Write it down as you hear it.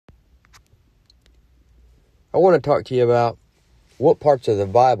I want to talk to you about what parts of the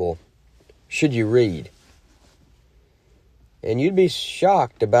Bible should you read. And you'd be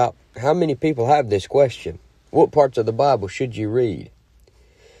shocked about how many people have this question. What parts of the Bible should you read?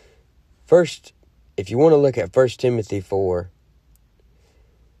 First, if you want to look at 1 Timothy 4,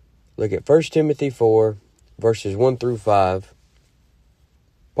 look at 1 Timothy 4, verses 1 through 5.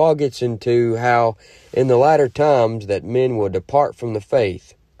 Paul gets into how in the latter times that men will depart from the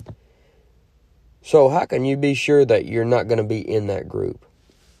faith. So how can you be sure that you're not going to be in that group?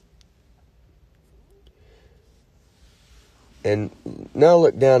 And now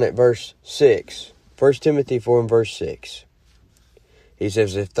look down at verse 6. 1 Timothy 4 and verse 6. He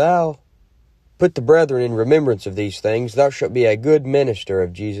says, If thou put the brethren in remembrance of these things, thou shalt be a good minister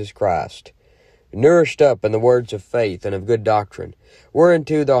of Jesus Christ, nourished up in the words of faith and of good doctrine,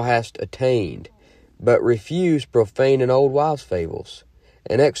 whereunto thou hast attained. But refuse profane and old wives' fables,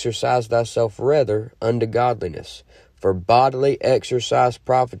 and exercise thyself rather unto godliness. For bodily exercise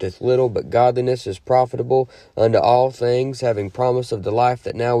profiteth little, but godliness is profitable unto all things, having promise of the life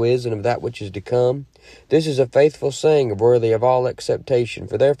that now is, and of that which is to come. This is a faithful saying, worthy of all acceptation.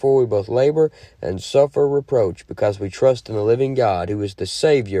 For therefore we both labor and suffer reproach, because we trust in the living God, who is the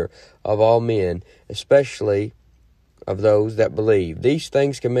Savior of all men, especially of those that believe. These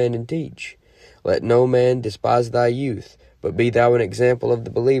things command and teach. Let no man despise thy youth, but be thou an example of the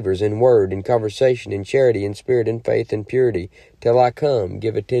believers in word, in conversation, in charity, in spirit, in faith, in purity. Till I come,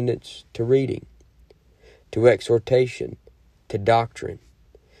 give attendance to reading, to exhortation, to doctrine.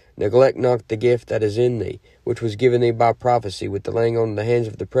 Neglect not the gift that is in thee, which was given thee by prophecy, with the laying on of the hands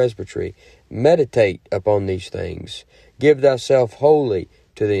of the presbytery. Meditate upon these things. Give thyself wholly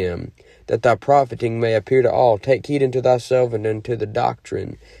to them, that thy profiting may appear to all. Take heed unto thyself and unto the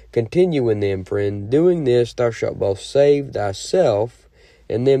doctrine. Continue in them, for in doing this thou shalt both save thyself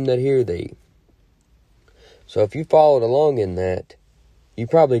and them that hear thee. So if you followed along in that, you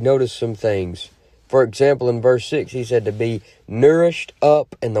probably noticed some things. For example, in verse 6, he said to be nourished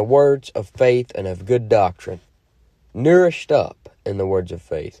up in the words of faith and of good doctrine. Nourished up in the words of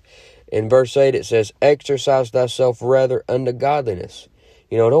faith. In verse 8, it says, exercise thyself rather unto godliness.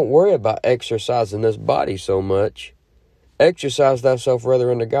 Don't worry about exercising this body so much. Exercise thyself rather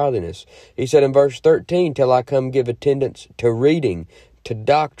unto godliness. He said in verse 13, till I come give attendance to reading, to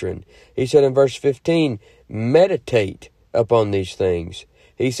doctrine. He said in verse 15, meditate upon these things.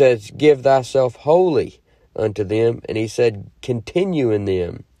 He says, give thyself wholly unto them. And he said, continue in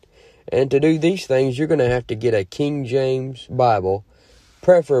them. And to do these things, you're going to have to get a King James Bible,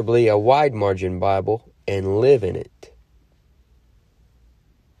 preferably a wide margin Bible, and live in it.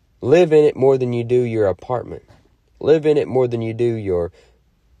 Live in it more than you do your apartment. Live in it more than you do your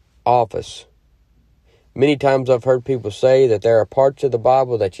office. Many times I've heard people say that there are parts of the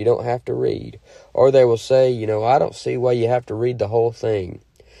Bible that you don't have to read. Or they will say, I don't see why you have to read the whole thing.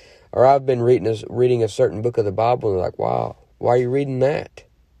 Or I've been reading a certain book of the Bible and they're like, wow, why are you reading that?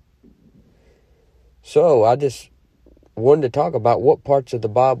 So I just wanted to talk about what parts of the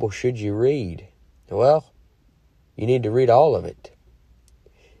Bible should you read. Well, you need to read all of it.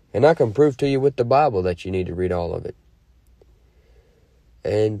 And I can prove to you with the Bible that you need to read all of it.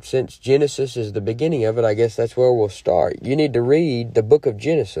 And since Genesis is the beginning of it, I guess that's where we'll start. You need to read the book of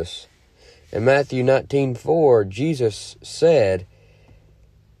Genesis. In Matthew 19:4, Jesus said,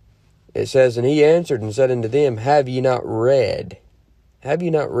 it says, and he answered and said unto them, have ye not read? Have ye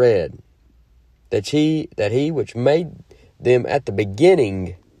not read that he which made them at the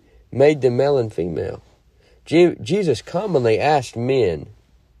beginning made them male and female? Jesus commonly asked men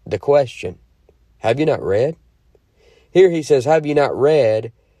the question, have you not read? Here he says, have you not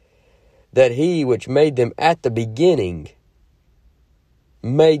read that he which made them at the beginning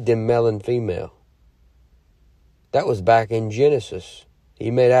made them male and female? That was back in Genesis.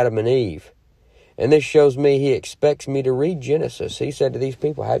 He made Adam and Eve. And this shows me he expects me to read Genesis. He said to these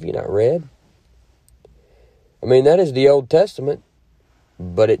people, have you not read? I mean, that is the Old Testament,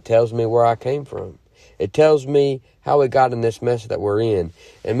 but it tells me where I came from. It tells me how we got in this mess that we're in.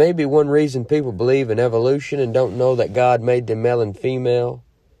 And maybe one reason people believe in evolution and don't know that God made them male and female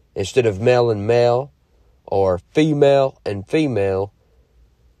instead of male and male or female and female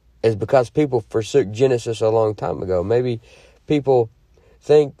is because people forsook Genesis a long time ago. Maybe people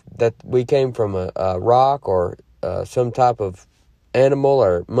think that we came from a rock or some type of animal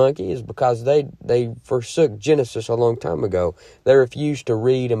or monkey is because they forsook Genesis a long time ago. They refused to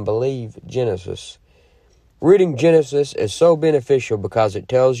read and believe Genesis. Reading Genesis is so beneficial because it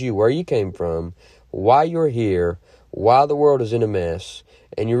tells you where you came from, why you're here, why the world is in a mess,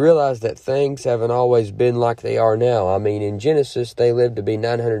 and you realize that things haven't always been like they are now. I mean, in Genesis, they lived to be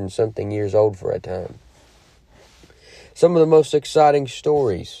 900 and something years old for a time. Some of the most exciting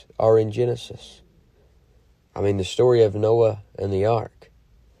stories are in Genesis. I mean, the story of Noah and the ark.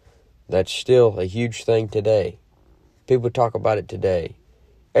 That's still a huge thing today. People talk about it today.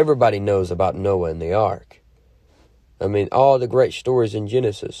 Everybody knows about Noah and the ark. I mean, all the great stories in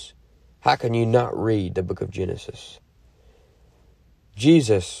Genesis. How can you not read the book of Genesis?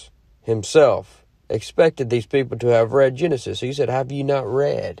 Jesus himself expected these people to have read Genesis. He said, have you not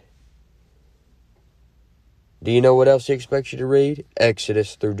read? Do you know what else he expects you to read?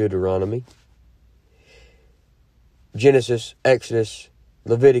 Exodus through Deuteronomy. Genesis, Exodus,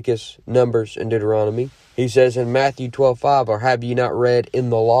 Leviticus, Numbers, and Deuteronomy. He says in Matthew 12:5, or have you not read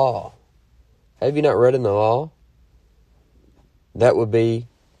in the law? Have you not read in the law? That would be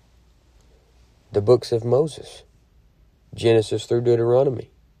the books of Moses. Genesis through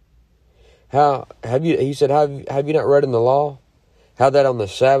Deuteronomy. He said, have you not read in the law? How that on the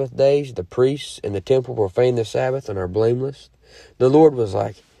Sabbath days, the priests in the temple profane the Sabbath and are blameless? The Lord was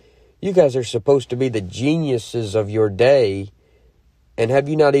like, you guys are supposed to be the geniuses of your day. And have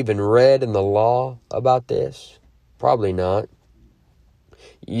you not even read in the law about this? Probably not.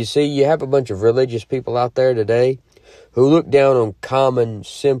 You see, you have a bunch of religious people out there today who look down on common,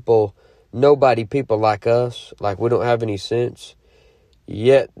 simple, nobody people like us, like we don't have any sense.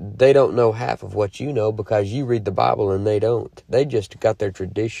 Yet they don't know half of what you know because you read the Bible and they don't. They just got their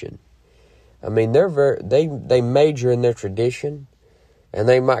tradition. I mean, they major in their tradition, and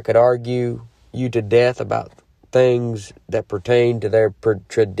they could argue you to death about things that pertain to their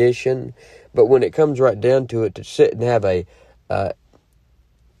tradition. But when it comes right down to it, to sit and have a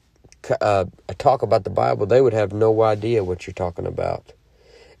talk about the Bible, they would have no idea what you're talking about.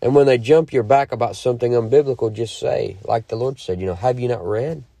 And when they jump your back about something unbiblical, just say, like the Lord said, have you not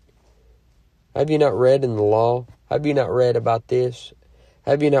read? Have you not read in the law? Have you not read about this?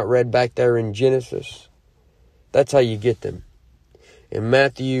 Have you not read back there in Genesis? That's how you get them. In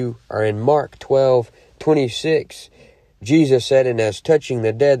Mark 12:26, Jesus said, and as touching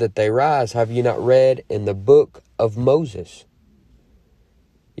the dead that they rise, have you not read in the book of Moses?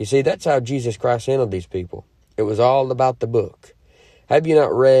 You see, that's how Jesus Christ handled these people. It was all about the book. Have you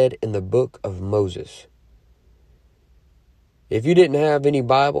not read in the book of Moses? If you didn't have any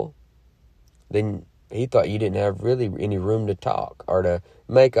Bible, then he thought you didn't have really any room to talk or to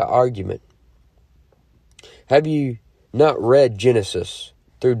make an argument. Have you not read Genesis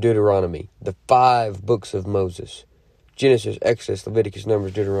through Deuteronomy, the 5 books of Moses? Genesis, Exodus, Leviticus,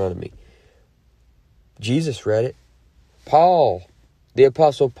 Numbers, Deuteronomy. Jesus read it. Paul, the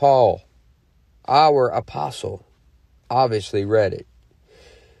Apostle Paul, our apostle, obviously read it.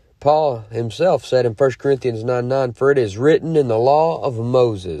 Paul himself said in 1 Corinthians 9:9, for it is written in the law of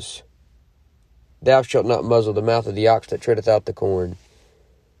Moses, thou shalt not muzzle the mouth of the ox that treadeth out the corn.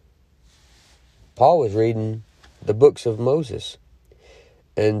 Paul was reading the books of Moses.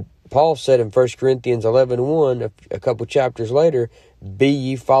 And Paul said in 1 Corinthians 11:1, a couple chapters later, be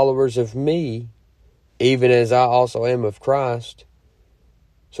ye followers of me, even as I also am of Christ.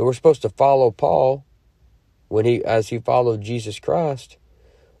 So we're supposed to follow Paul as he followed Jesus Christ.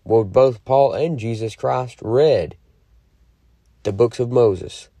 Well, both Paul and Jesus Christ read the books of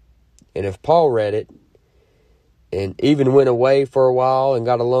Moses. And if Paul read it, and even went away for a while and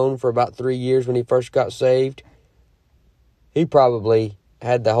got alone for about 3 years when he first got saved, he probably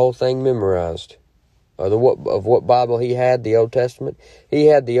had the whole thing memorized. Of what Bible he had, the Old Testament. He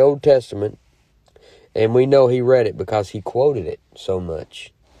had the Old Testament, and we know he read it because he quoted it so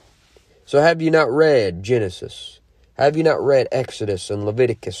much. So have you not read Genesis? Have you not read Exodus and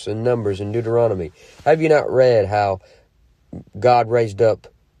Leviticus and Numbers and Deuteronomy? Have you not read how God raised up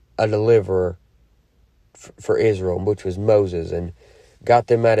a deliverer for Israel, which was Moses, and got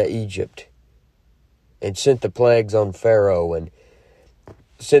them out of Egypt and sent the plagues on Pharaoh and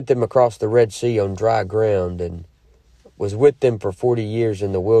sent them across the Red Sea on dry ground and was with them for 40 years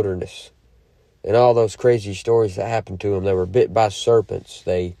in the wilderness? And all those crazy stories that happened to them. They were bit by serpents.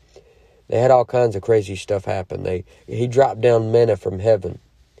 They had all kinds of crazy stuff happen. He dropped down manna from heaven.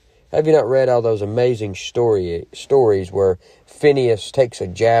 Have you not read all those amazing stories where Phineas takes a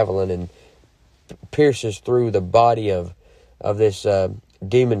javelin and pierces through the body of this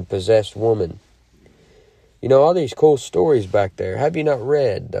demon-possessed woman? All these cool stories back there. Have you not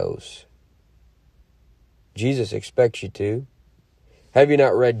read those? Jesus expects you to. Have you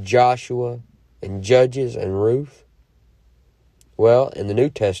not read Joshua and Judges and Ruth? Well, in the New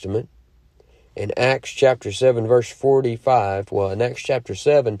Testament, in Acts chapter 7, verse 45, in Acts chapter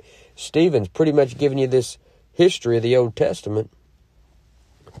 7, Stephen's pretty much giving you this history of the Old Testament,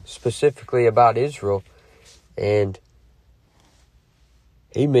 specifically about Israel, and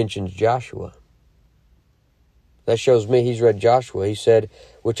he mentions Joshua. That shows me he's read Joshua. He said,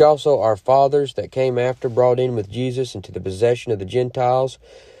 which also our fathers that came after brought in with Jesus into the possession of the Gentiles,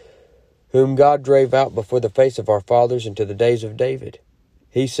 whom God drave out before the face of our fathers into the days of David.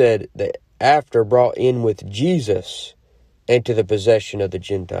 He said that after brought in with Jesus into the possession of the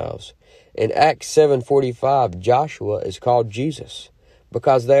Gentiles. In Acts 7:45, Joshua is called Jesus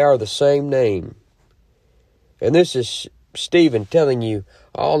because they are the same name. And this is Stephen telling you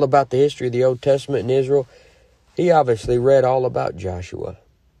all about the history of the Old Testament in Israel. He obviously read all about Joshua.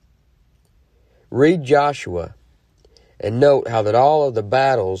 Read Joshua and note how that all of the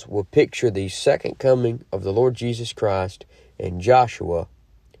battles will picture the second coming of the Lord Jesus Christ. And Joshua,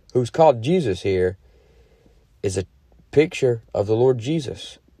 who's called Jesus here, is a picture of the Lord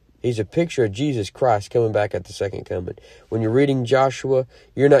Jesus. He's a picture of Jesus Christ coming back at the second coming. When you're reading Joshua,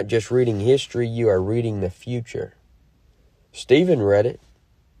 you're not just reading history, you are reading the future. Stephen read it.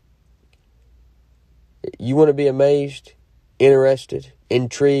 You want to be amazed, interested,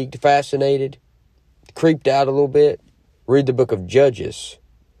 intrigued, fascinated, creeped out a little bit? Read the book of Judges,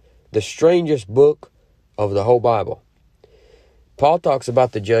 the strangest book of the whole Bible. Paul talks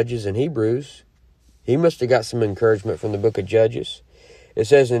about the judges in Hebrews. He must have got some encouragement from the book of Judges. It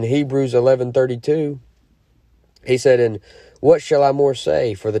says in Hebrews 11:32, he said, and what shall I more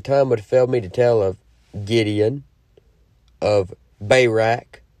say? For the time would fail me to tell of Gideon, of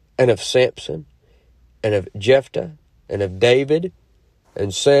Barak, and of Samson, and of Jephthah, and of David,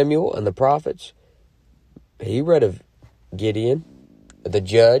 and Samuel, and the prophets. He read of Gideon, the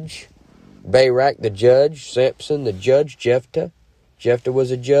judge, Barak, the judge, Samson, the judge, Jephthah. Jephthah was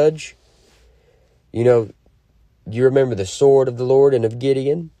a judge. You know, you remember the sword of the Lord and of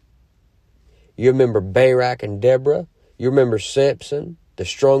Gideon. You remember Barak and Deborah. You remember Samson, the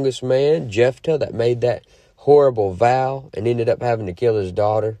strongest man, Jephthah, that made that horrible vow and ended up having to kill his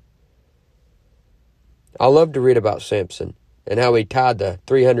daughter. I love to read about Samson and how he tied the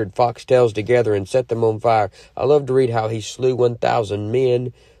 300 foxtails together and set them on fire. I love to read how he slew 1,000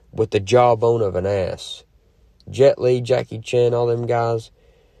 men with the jawbone of an ass. Jet Li, Jackie Chan, all them guys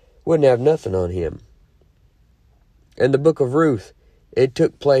wouldn't have nothing on him. And the book of Ruth, it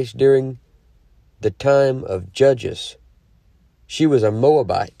took place during the time of Judges. She was a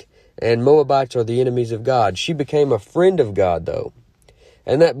Moabite, and Moabites are the enemies of God. She became a friend of God, though.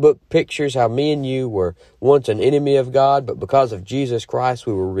 And that book pictures how me and you were once an enemy of God, but because of Jesus Christ,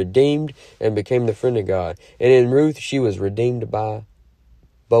 we were redeemed and became the friend of God. And in Ruth, she was redeemed by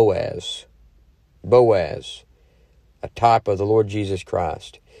Boaz. Boaz, a type of the Lord Jesus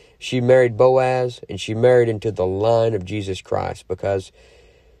Christ. She married Boaz, and she married into the line of Jesus Christ, because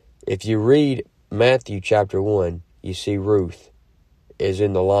if you read Matthew chapter 1, you see Ruth is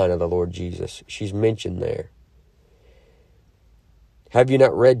in the line of the Lord Jesus. She's mentioned there. Have you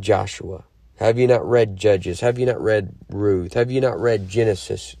not read Joshua? Have you not read Judges? Have you not read Ruth? Have you not read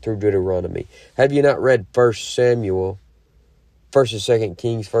Genesis through Deuteronomy? Have you not read 1 Samuel, 1 and 2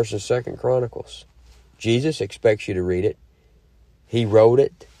 Kings, 1 and 2 Chronicles? Jesus expects you to read it. He wrote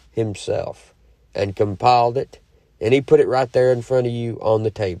it himself and compiled it, and he put it right there in front of you on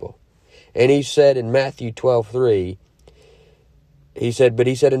the table. And he said in Matthew 12:3, he said, but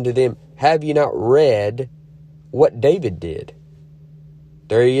he said unto them, have you not read what David did?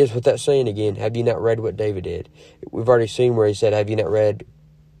 There he is with that saying again. Have you not read what David did? We've already seen where he said, have you not read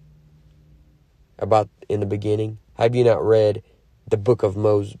about in the beginning? Have you not read the books of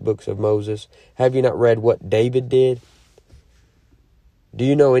Moses? Have you not read what David did? Do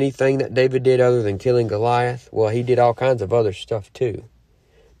you know anything that David did other than killing Goliath? Well, he did all kinds of other stuff too.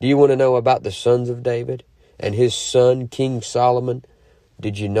 Do you want to know about the sons of David and his son, King Solomon?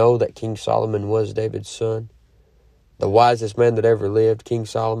 Did you know that King Solomon was David's son? The wisest man that ever lived, King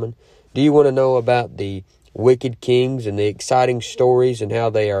Solomon. Do you want to know about the wicked kings and the exciting stories and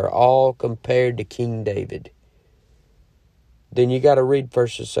how they are all compared to King David? Then you got to read 1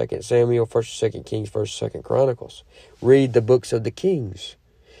 and 2 Samuel, 1 and 2 Kings, 1 and 2 Chronicles. Read the books of the kings.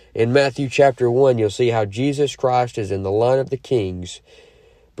 In Matthew chapter 1, you'll see how Jesus Christ is in the line of the kings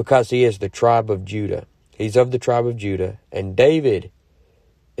because he is the tribe of Judah. He's of the tribe of Judah, and David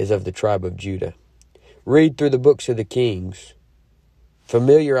is of the tribe of Judah. Read through the books of the kings.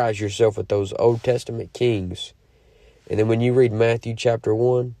 Familiarize yourself with those Old Testament kings. And then when you read Matthew chapter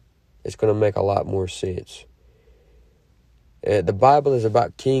 1, it's going to make a lot more sense. The Bible is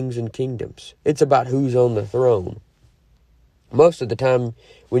about kings and kingdoms. It's about who's on the throne. Most of the time,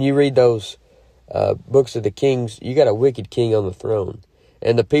 when you read those books of the kings, you got a wicked king on the throne.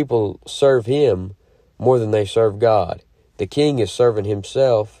 And the people serve him more than they serve God. The king is serving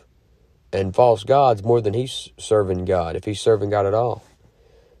himself and false gods more than he's serving God, if he's serving God at all.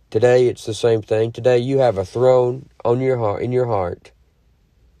 Today, it's the same thing. Today, you have a throne on your heart, in your heart.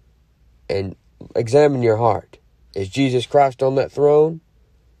 And examine your heart. Is Jesus Christ on that throne?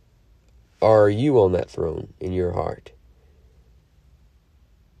 Or are you on that throne in your heart?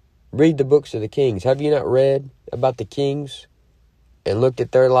 Read the books of the kings. Have you not read about the kings and looked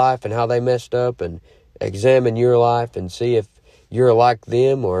at their life and how they messed up, and examine your life and see if you're like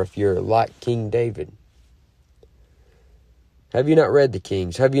them or if you're like King David? Have you not read the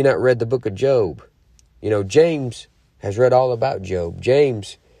Kings? Have you not read the book of Job? You know, James has read all about Job.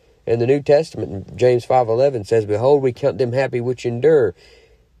 James, in the New Testament, James 5:11 says, "Behold, we count them happy which endure.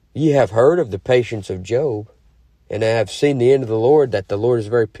 Ye have heard of the patience of Job, and have seen the end of the Lord, that the Lord is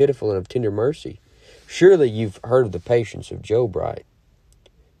very pitiful and of tender mercy." Surely you've heard of the patience of Job, right?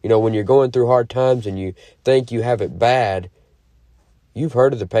 You know, when you're going through hard times and you think you have it bad, you've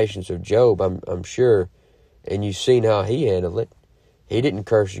heard of the patience of Job, I'm sure. And you've seen how he handled it. He didn't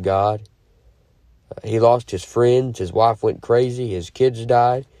curse God. He lost his friends. His wife went crazy. His kids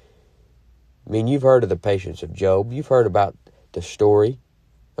died. I mean, you've heard of the patience of Job. You've heard about the story.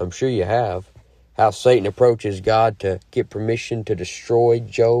 I'm sure you have. How Satan approaches God to get permission to destroy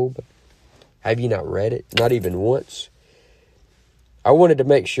Job. Have you not read it? Not even once. I wanted to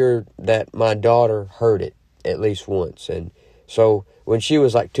make sure that my daughter heard it at least once. And so when she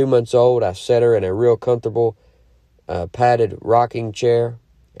was like 2 months old, I set her in a real comfortable padded rocking chair,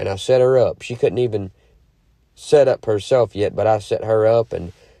 and I set her up. She couldn't even set up herself yet, but I set her up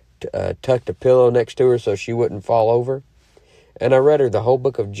and tucked a pillow next to her so she wouldn't fall over. And I read her the whole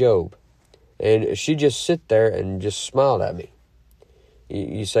book of Job. And she just sit there and just smiled at me.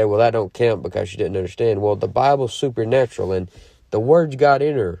 You say, well, that don't count because she didn't understand. Well, the Bible's supernatural, and the words got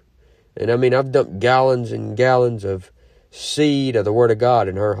in her. And I mean, I've dumped gallons and gallons of seed of the Word of God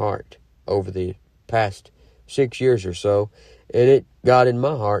in her heart over the past 6 years or so, and it got in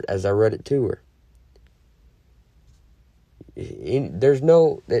my heart as I read it to her. It's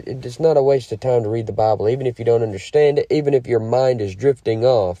not a waste of time to read the Bible, even if you don't understand it, even if your mind is drifting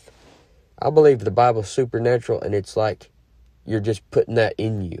off. I believe the Bible's supernatural, and it's like you're just putting that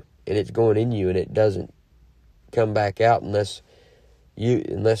in you, and it's going in you, and it doesn't come back out unless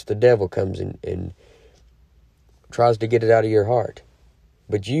the devil comes in and tries to get it out of your heart.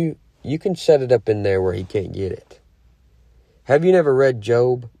 But you can set it up in there where he can't get it. Have you never read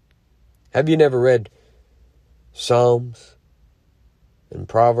Job? Have you never read Psalms and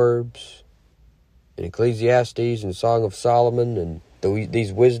Proverbs and Ecclesiastes and Song of Solomon and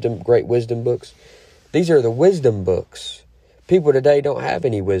these great wisdom books? These are the wisdom books. People today don't have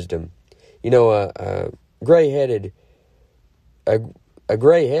any wisdom. You know, a gray head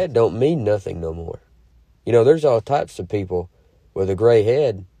don't mean nothing no more. You know, there's all types of people with a gray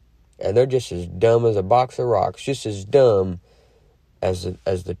head, and they're just as dumb as a box of rocks, just as dumb as the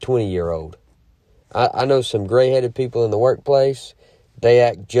 20-year-old. I know some gray-headed people in the workplace. They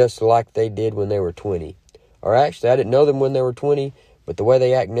act just like they did when they were 20. Or actually, I didn't know them when they were 20, but the way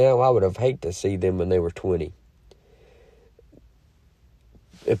they act now, I would have hated to see them when they were 20.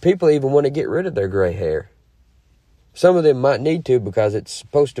 If people even want to get rid of their gray hair. Some of them might need to because it's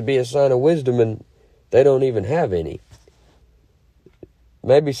supposed to be a sign of wisdom, and they don't even have any.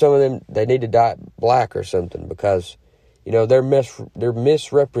 Maybe some of them, they need to dye it black or something because, you know, they're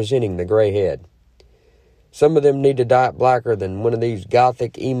misrepresenting the gray head. Some of them need to dye it blacker than one of these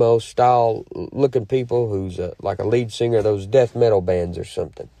gothic emo style looking people who's like a lead singer of those death metal bands or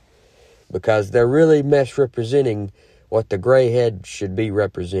something. Because they're really misrepresenting what the gray head should be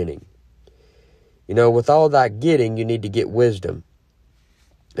representing. You know, with all that getting, you need to get wisdom.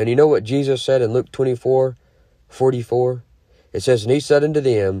 And you know what Jesus said in Luke 24:44? It says, "And he said unto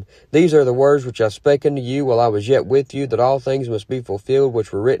them, These are the words which I spake unto you while I was yet with you, that all things must be fulfilled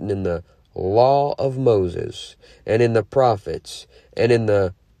which were written in the law of Moses, and in the prophets, and in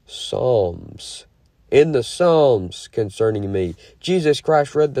the Psalms." In the Psalms concerning me. Jesus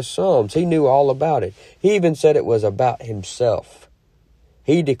Christ read the Psalms. He knew all about it. He even said it was about himself.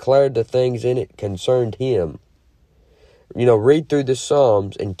 He declared the things in it concerned him. You know, read through the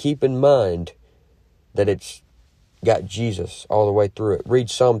Psalms and keep in mind that it's got Jesus all the way through it. Read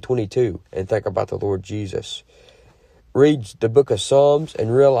Psalm 22 and think about the Lord Jesus. Read the book of Psalms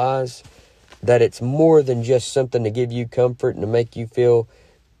and realize that it's more than just something to give you comfort and to make you feel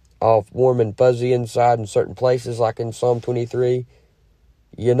all warm and fuzzy inside in certain places, like in Psalm 23.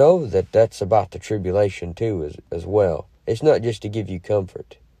 You know that that's about the tribulation too as well. It's not just to give you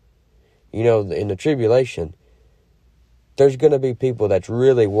comfort. You know, in the tribulation, there's going to be people that's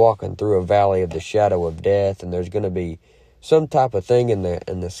really walking through a valley of the shadow of death, and there's going to be some type of thing in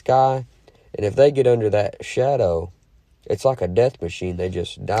the sky, and if they get under that shadow, It's like a death machine. They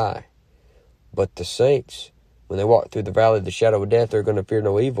just die. But the saints, when they walk through the valley of the shadow of death, they're going to fear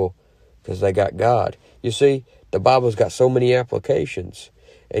no evil because they got God. You see, the Bible's got so many applications.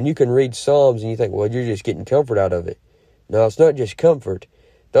 And you can read Psalms and you think, well, you're just getting comfort out of it. No, it's not just comfort.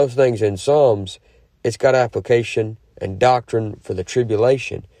 Those things in Psalms, it's got application and doctrine for the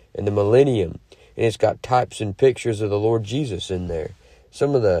tribulation and the millennium. And it's got types and pictures of the Lord Jesus in there.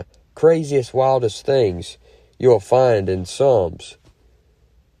 Some of the craziest, wildest things you'll find in Psalms.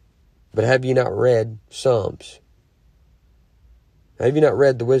 But have you not read Psalms? Have you not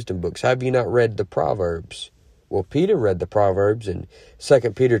read the wisdom books? Have you not read the Proverbs? Well, Peter read the Proverbs. In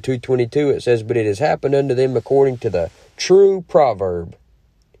 2 Peter 2:22 it says, "But it has happened unto them according to the true proverb.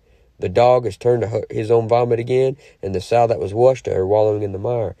 The dog has turned to his own vomit again, and the sow that was washed to her wallowing in the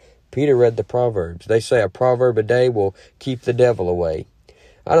mire." Peter read the Proverbs. They say a proverb a day will keep the devil away.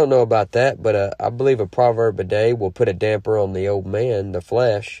 I don't know about that, but I believe a proverb a day will put a damper on the old man, the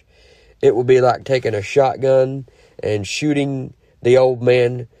flesh. It will be like taking a shotgun and shooting the old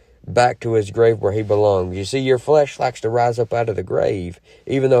man back to his grave where he belongs. You see, your flesh likes to rise up out of the grave,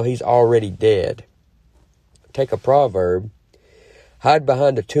 even though he's already dead. Take a proverb, hide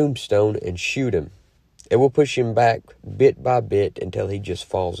behind a tombstone, and shoot him. It will push him back bit by bit until he just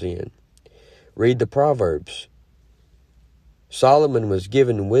falls in. Read the Proverbs. Solomon was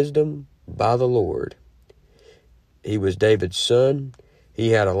given wisdom by the Lord. He was David's son. He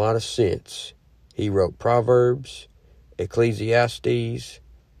had a lot of sense. He wrote Proverbs, Ecclesiastes,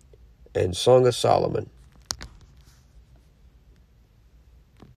 and Song of Solomon.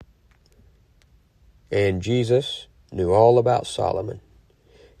 And Jesus knew all about Solomon.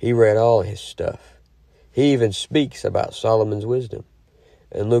 He read all his stuff. He even speaks about Solomon's wisdom.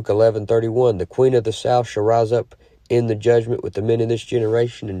 In Luke 11:31, the queen of the south shall rise up in the judgment with the men of this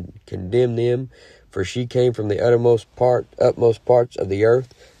generation and condemn them, for she came from the utmost parts of the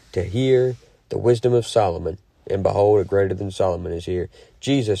earth to hear the wisdom of Solomon. And behold, a greater than Solomon is here.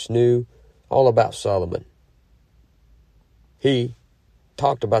 Jesus knew all about Solomon. He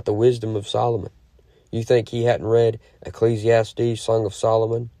talked about the wisdom of Solomon. You think he hadn't read Ecclesiastes, Song of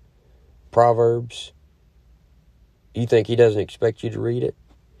Solomon, Proverbs? You think he doesn't expect you to read it?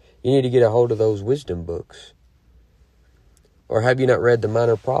 You need to get a hold of those wisdom books. Or have you not read the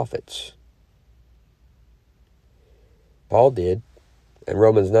minor prophets? Paul did. In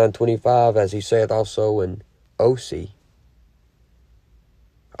Romans 9:25, as he saith also in Osee.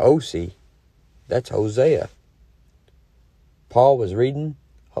 Osee, that's Hosea. Paul was reading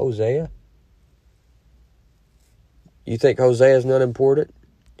Hosea. You think Hosea is not important?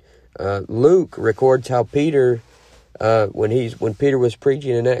 Luke records how Peter, when Peter was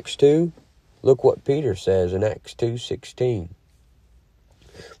preaching in Acts 2, look what Peter says in Acts 2:16.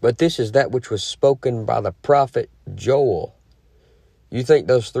 But this is that which was spoken by the prophet Joel. You think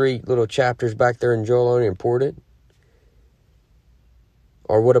those 3 little chapters back there in Joel aren't important?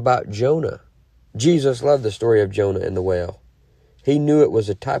 Or what about Jonah? Jesus loved the story of Jonah and the whale. He knew it was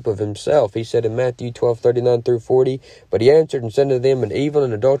a type of himself. He said in Matthew 12:39-40, "But he answered and said unto them, An evil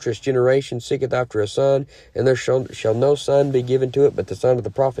and adulterous generation seeketh after a sign, and there shall no sign be given to it but the sign of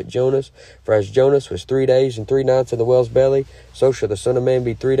the prophet Jonas. For as Jonas was 3 days and 3 nights in the whale's belly, so shall the Son of Man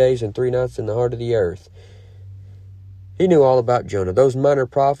be 3 days and 3 nights in the heart of the earth." He knew all about Jonah. Those minor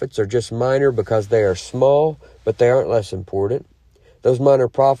prophets are just minor because they are small, but they aren't less important. Those minor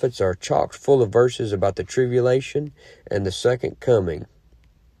prophets are chock full of verses about the tribulation and the second coming.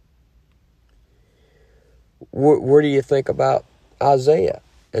 Where do you think about Isaiah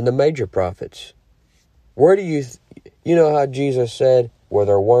and the major prophets? Where do you know how Jesus said, "Where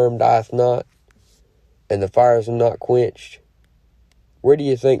their worm dieth not, and the fires are not quenched"? Where do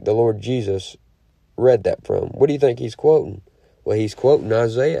you think the Lord Jesus read that from? What do you think he's quoting? Well, he's quoting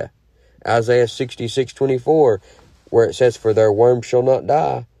Isaiah. Isaiah 66:24, where it says, "For their worm shall not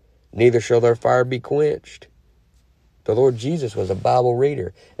die, neither shall their fire be quenched." The Lord Jesus was a Bible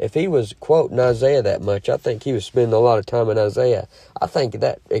reader. If he was quoting Isaiah that much, I think he was spending a lot of time in Isaiah. I think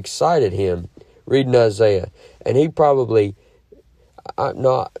that excited him, reading Isaiah. And he probably,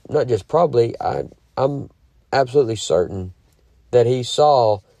 not just probably, I'm absolutely certain that he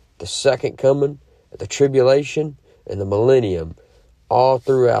saw the second coming, the tribulation, and the millennium all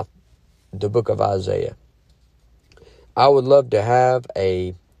throughout the book of Isaiah. I would love to have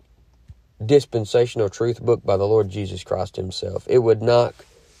a dispensational truth book by the Lord Jesus Christ himself. It would knock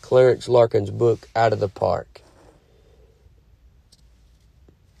Clarence Larkin's book out of the park.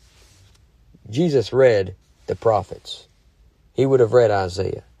 Jesus read the prophets. He would have read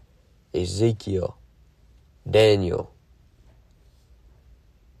Isaiah, Ezekiel, Daniel.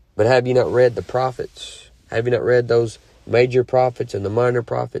 But have you not read the prophets? Have you not read those major prophets and the minor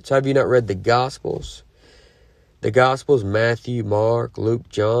prophets? Have you not read the Gospels? The Gospels, Matthew, Mark, Luke,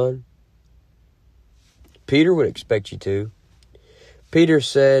 John. Peter would expect you to. Peter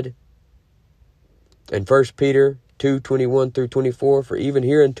said in 1 Peter 2:21 through 24, "For even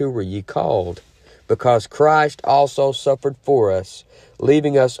hereunto were ye called, because Christ also suffered for us,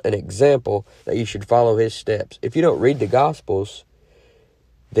 leaving us an example that you should follow his steps." If you don't read the Gospels,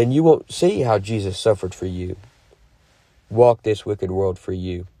 then you won't see how Jesus suffered for you, walked this wicked world for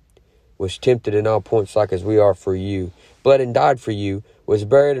you, was tempted in all points like as we are for you, bled and died for you, was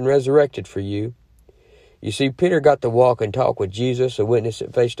buried and resurrected for you. You see, Peter got to walk and talk with Jesus and witness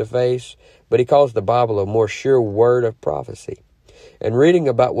it face to face, but he calls the Bible a more sure word of prophecy. And reading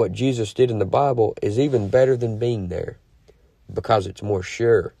about what Jesus did in the Bible is even better than being there, because it's more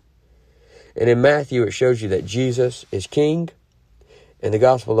sure. And in Matthew, it shows you that Jesus is king. In the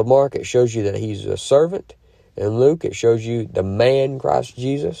Gospel of Mark, it shows you that he's a servant. In Luke, it shows you the man Christ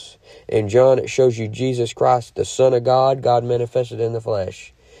Jesus. In John, it shows you Jesus Christ, the Son of God, God manifested in the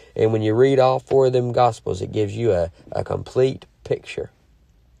flesh. And when you read all four of them Gospels, it gives you a complete picture.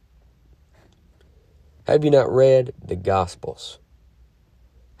 Have you not read the Gospels?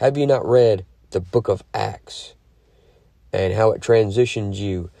 Have you not read the book of Acts and how it transitions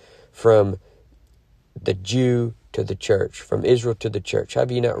you from the Jew to the church, from Israel to the church?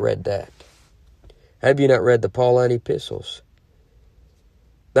 Have you not read that? Have you not read the Pauline epistles?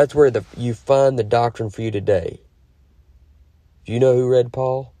 That's where you find the doctrine for you today. Do you know who read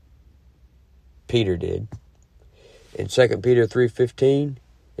Paul? Peter did. In 2 Peter 3:15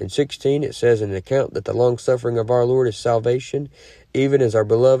 and 16, it says, "An account that the long-suffering of our Lord is salvation, even as our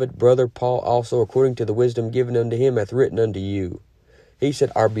beloved brother Paul also, according to the wisdom given unto him, hath written unto you." He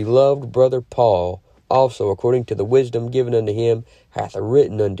said, our beloved brother Paul also, according to the wisdom given unto him, hath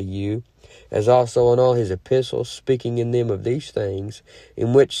written unto you, as also in all his epistles, speaking in them of these things,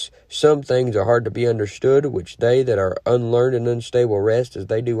 in which some things are hard to be understood, which they that are unlearned and unstable wrest, as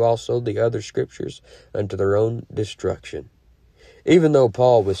they do also the other scriptures, unto their own destruction. Even though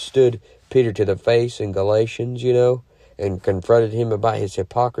Paul withstood Peter to the face in Galatians, and confronted him about his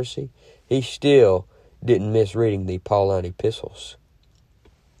hypocrisy, he still didn't miss reading the Pauline epistles.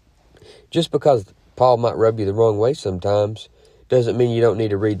 Just because Paul might rub you the wrong way sometimes doesn't mean you don't need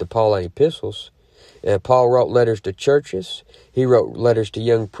to read the Pauline epistles. Paul wrote letters to churches. He wrote letters to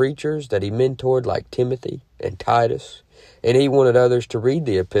young preachers that he mentored, like Timothy and Titus. And he wanted others to read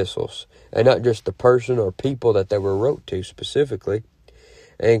the epistles, and not just the person or people that they were wrote to specifically.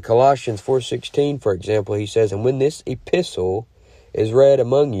 In Colossians 4:16, for example, he says, "And when this epistle is read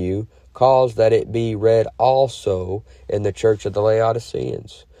among you, cause that it be read also in the church of the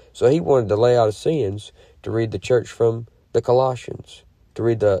Laodiceans." So he wanted the Laodiceans to read the church from the Colossians, to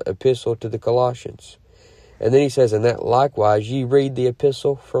read the epistle to the Colossians. And then he says, "And that likewise ye read the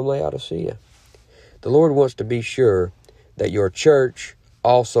epistle from Laodicea." The Lord wants to be sure that your church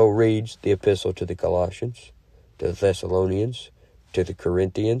also reads the epistle to the Colossians, to the Thessalonians, to the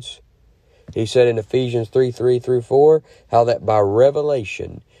Corinthians. He said in Ephesians 3:3-4, how that by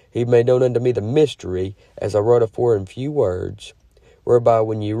revelation he made known unto me the mystery, as I wrote afore in few words, whereby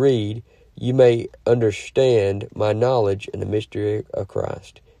when you read, you may understand my knowledge in the mystery of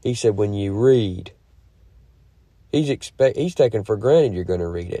Christ. He said when you read, he's taking for granted you're going to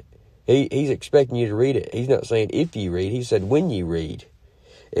read it. He's expecting you to read it. He's not saying if you read. He said when you read.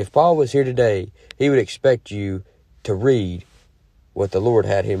 If Paul was here today, he would expect you to read what the Lord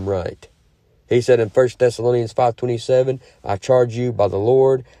had him write. He said in 1 Thessalonians 5:27, "I charge you by the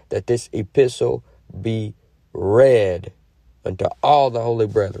Lord that this epistle be read unto all the holy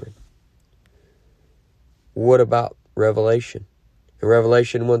brethren." What about Revelation? In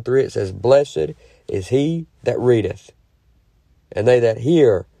Revelation 1:3 it says, "Blessed is he that readeth, and they that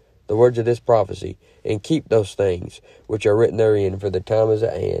hear the words of this prophecy, and keep those things which are written therein, for the time is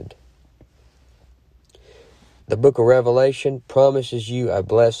at hand." The book of Revelation promises you a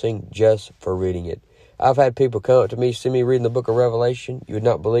blessing just for reading it. I've had people come up to me, see me reading the book of Revelation. You would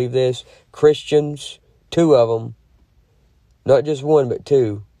not believe this. Christians, 2 of them, not just 1, but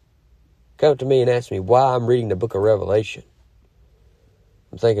 2, come up to me and ask me why I'm reading the book of Revelation.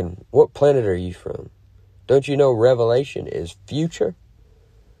 I'm thinking, what planet are you from? Don't you know Revelation is future?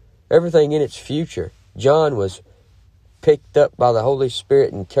 Everything in it's future. John was picked up by the Holy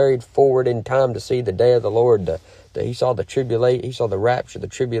Spirit and carried forward in time to see the day of the Lord. He saw the tribulation, he saw the rapture, the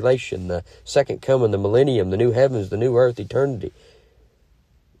tribulation, the second coming, the millennium, the new heavens, the new earth, eternity.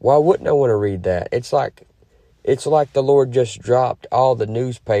 Why wouldn't I want to read that? It's like the Lord just dropped all the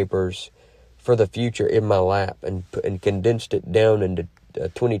newspapers for the future in my lap and condensed it down into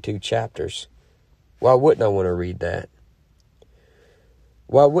 22 chapters. Why wouldn't I want to read that?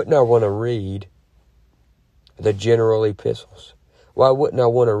 Why wouldn't I want to read the general epistles? Why wouldn't I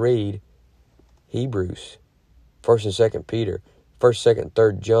want to read Hebrews, 1st and 2nd Peter, 1st, 2nd,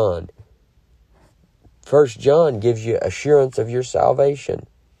 3rd John? 1st John gives you assurance of your salvation.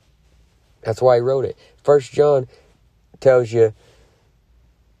 That's why he wrote it. 1st John tells you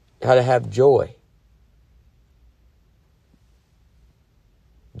how to have joy.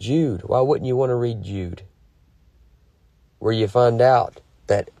 Jude, why wouldn't you want to read Jude? Where you find out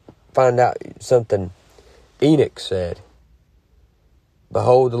something Enoch said.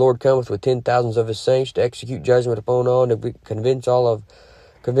 Behold, the Lord cometh with 10,000s of his saints to execute judgment upon all, and to convince all of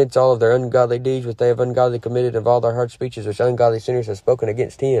their ungodly deeds which they have ungodly committed, of all their hard speeches which ungodly sinners have spoken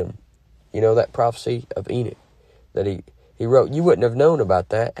against him. You know, that prophecy of Enoch that he wrote. You wouldn't have known about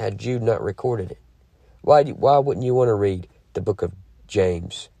that had Jude not recorded it. Why wouldn't you want to read the book of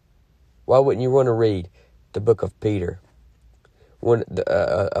James? Why wouldn't you want to read the book of Peter?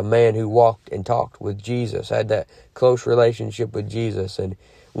 A man who walked and talked with Jesus, had that close relationship with Jesus, and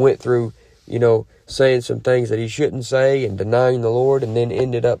went through, saying some things that he shouldn't say and denying the Lord, and then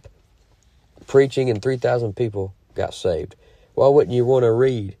ended up preaching and 3,000 people got saved. Why wouldn't you want to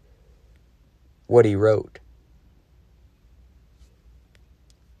read what he wrote?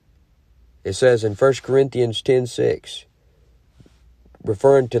 It says in 1 Corinthians 10:6,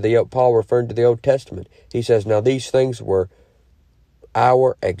 Paul referring to the Old Testament, he says, now these things were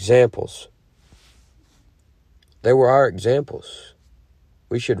our examples. They were our examples.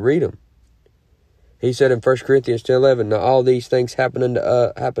 We should read them. He said in 1 Corinthians 10:11, now all these things happen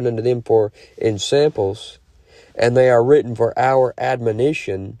unto them for in samples, and they are written for our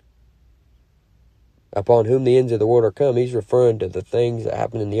admonition, upon whom the ends of the world are come. He's referring to the things that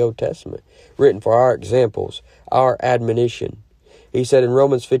happened in the Old Testament, written for our examples, our admonition. He said in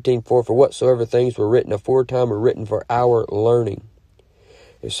Romans 15:4, for whatsoever things were written aforetime were written for our learning.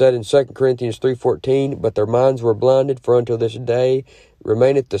 It said in 2 Corinthians 3:14, but their minds were blinded, for until this day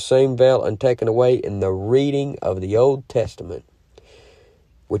remaineth the same veil untaken away in the reading of the Old Testament,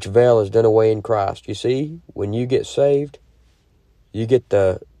 which veil is done away in Christ. You see, when you get saved, you get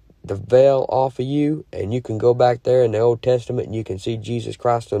the veil off of you, and you can go back there in the Old Testament and you can see Jesus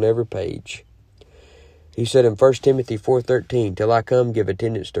Christ on every page. He said in 1 Timothy 4:13, till I come, give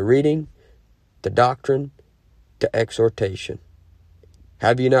attendance to reading, to doctrine, to exhortation.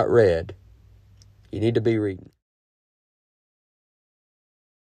 Have you not read? You need to be reading.